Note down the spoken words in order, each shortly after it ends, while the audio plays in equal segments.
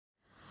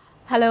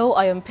Hello,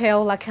 I am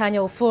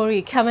Akanya.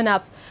 Ofori. Coming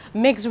up,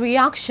 mixed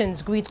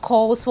reactions greet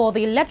calls for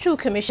the Electoral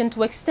Commission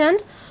to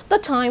extend the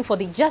time for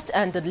the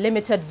just-ended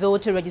limited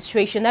voter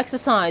registration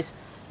exercise.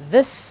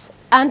 This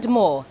and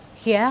more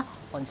here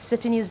on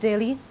Citi News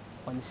Daily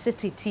on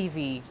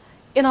CitiTV.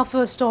 In our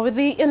first story,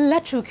 the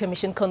Electoral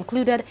Commission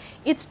concluded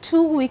its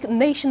two-week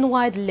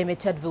nationwide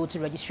limited voter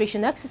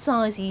registration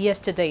exercise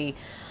yesterday.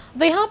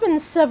 There have been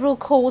several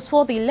calls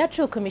for the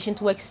Electoral Commission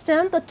to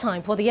extend the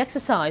time for the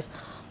exercise,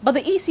 but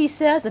the EC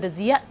says it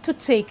is yet to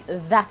take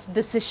that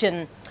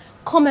decision.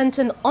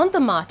 Commenting on the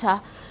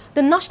matter,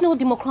 the National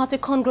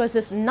Democratic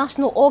Congress's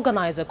national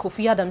organizer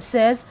Kofi Adams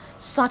says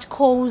such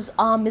calls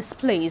are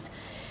misplaced.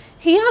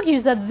 He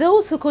argues that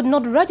those who could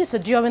not register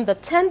during the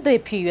 10-day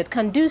period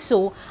can do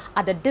so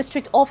at the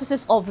district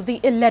offices of the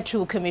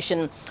Electoral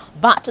Commission.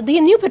 But the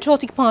New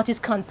Patriotic Party's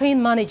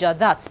campaign manager,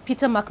 that's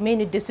Peter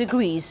McMahon,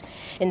 disagrees,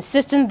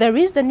 insisting there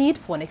is the need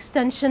for an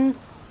extension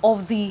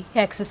of the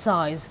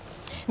exercise.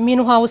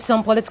 Meanwhile,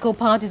 some political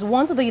parties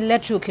want the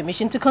Electoral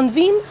Commission to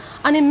convene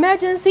an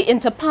emergency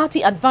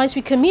inter-party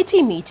advisory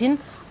committee meeting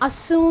as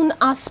soon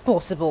as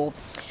possible.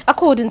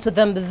 According to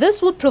them,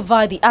 this would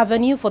provide the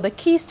avenue for the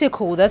key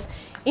stakeholders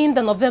in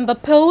the November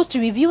polls to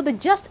review the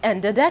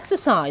just-ended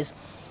exercise.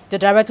 The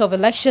Director of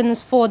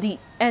Elections for the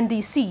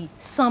NDC,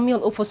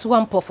 Samuel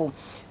Ofosuwampofo,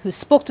 who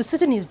spoke to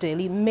Citi News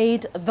Daily,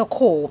 made the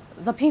call.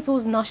 The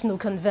People's National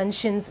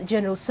Convention's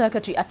General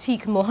Secretary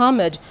Atiq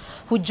Mohammed,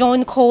 who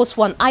joined calls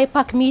for an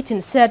IPAC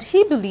meeting, said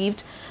he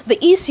believed the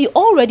EC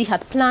already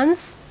had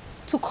plans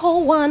to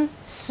call one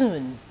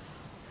soon.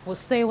 We'll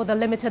stay with the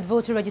limited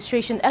voter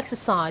registration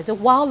exercise a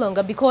while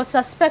longer because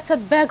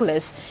suspected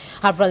burglars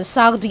have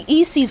ransacked the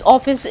EC's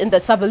office in the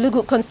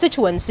Savelugu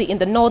constituency in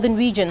the northern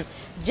region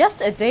just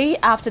a day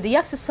after the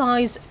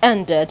exercise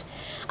ended.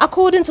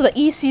 According to the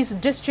EC's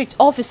district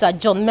officer,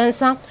 John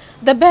Mensah,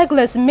 the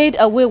burglars made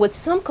away with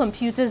some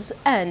computers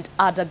and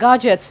other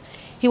gadgets.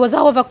 He was,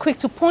 however, quick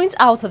to point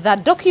out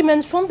that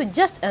documents from the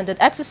just-ended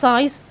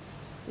exercise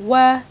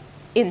were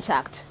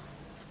intact.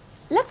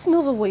 Let's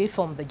move away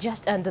from the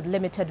just-ended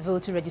limited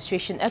voter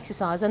registration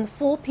exercise, and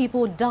 4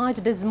 people died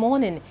this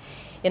morning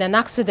in an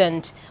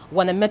accident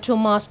when a Metro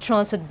Mass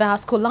Transit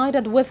bus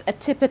collided with a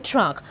tipper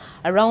truck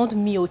around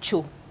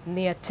Miotso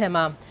near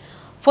Tema.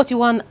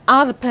 41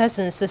 other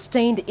persons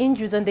sustained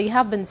injuries and they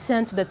have been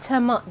sent to the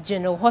Tema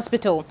General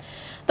Hospital.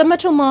 The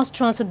Metro Mass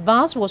Transit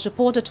bus was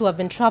reported to have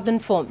been traveling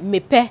from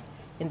Mepe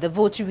in the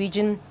Voti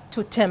region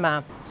to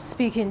Tema.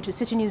 Speaking to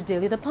Citi News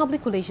Daily, the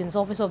Public Relations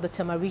Officer of the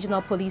Tema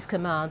Regional Police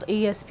Command,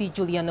 ASP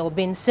Julian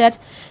Obin, said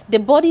the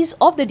bodies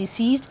of the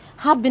deceased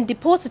have been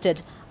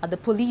deposited at the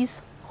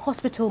police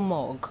hospital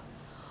morgue.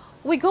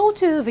 We go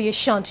to the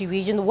Ashanti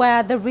region,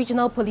 where the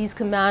Regional Police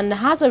Command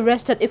has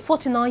arrested a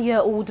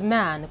 49-year-old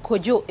man,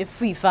 Kojo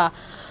Efrifa,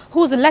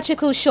 whose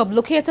electrical shop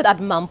located at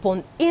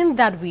Mampon in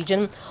that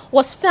region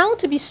was found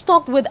to be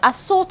stocked with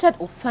assorted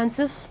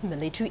offensive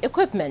military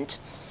equipment.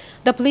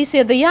 The police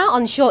say they are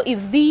unsure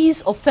if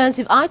these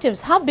offensive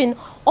items have been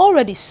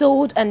already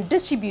sold and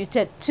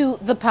distributed to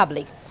the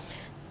public.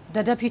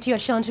 The Deputy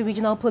Ashanti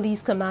Regional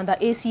Police Commander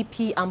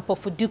ACP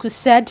Ampofuduku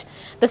said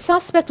the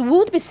suspect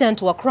would be sent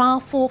to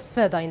Accra for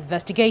further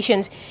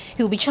investigations.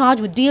 He will be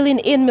charged with dealing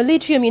in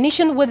military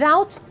ammunition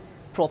without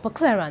proper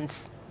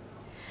clearance.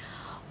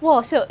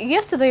 Well, so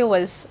yesterday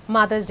was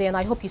Mother's Day and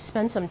I hope you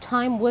spent some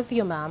time with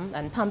your mom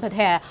and pampered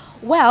her.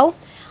 Well,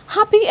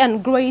 happy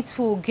and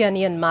grateful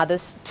Ghanaian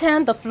mothers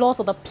turned the floors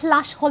of the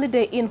plush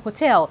Holiday Inn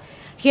Hotel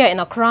here in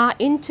Accra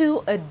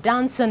into a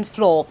dancing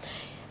floor.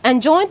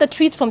 Enjoy the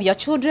treats from your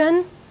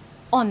children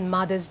on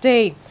Mother's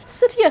Day.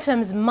 Citi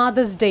FM's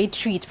Mother's Day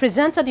treat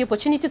presented the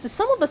opportunity to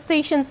some of the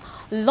station's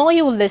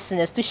loyal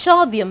listeners to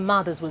shower their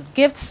mothers with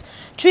gifts,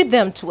 treat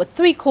them to a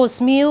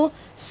 3-course meal,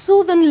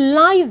 soothing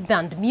live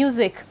band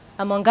music,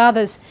 among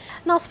others.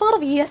 Now, as part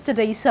of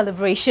yesterday's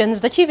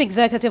celebrations, the Chief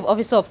Executive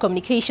Officer of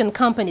Communication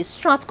Company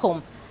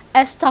Stratcom,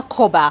 Esther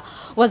Koba,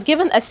 was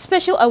given a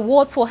special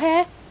award for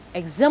her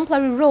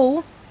exemplary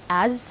role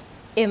as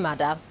a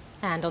mother.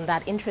 And on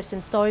that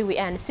interesting story, we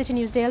end Citi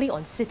News Daily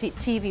on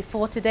CitiTV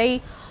for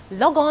today.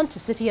 Log on to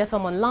Citi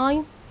FM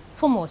online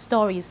for more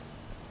stories.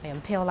 I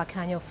am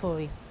Akanya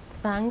Ofori.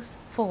 Thanks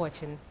for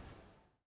watching.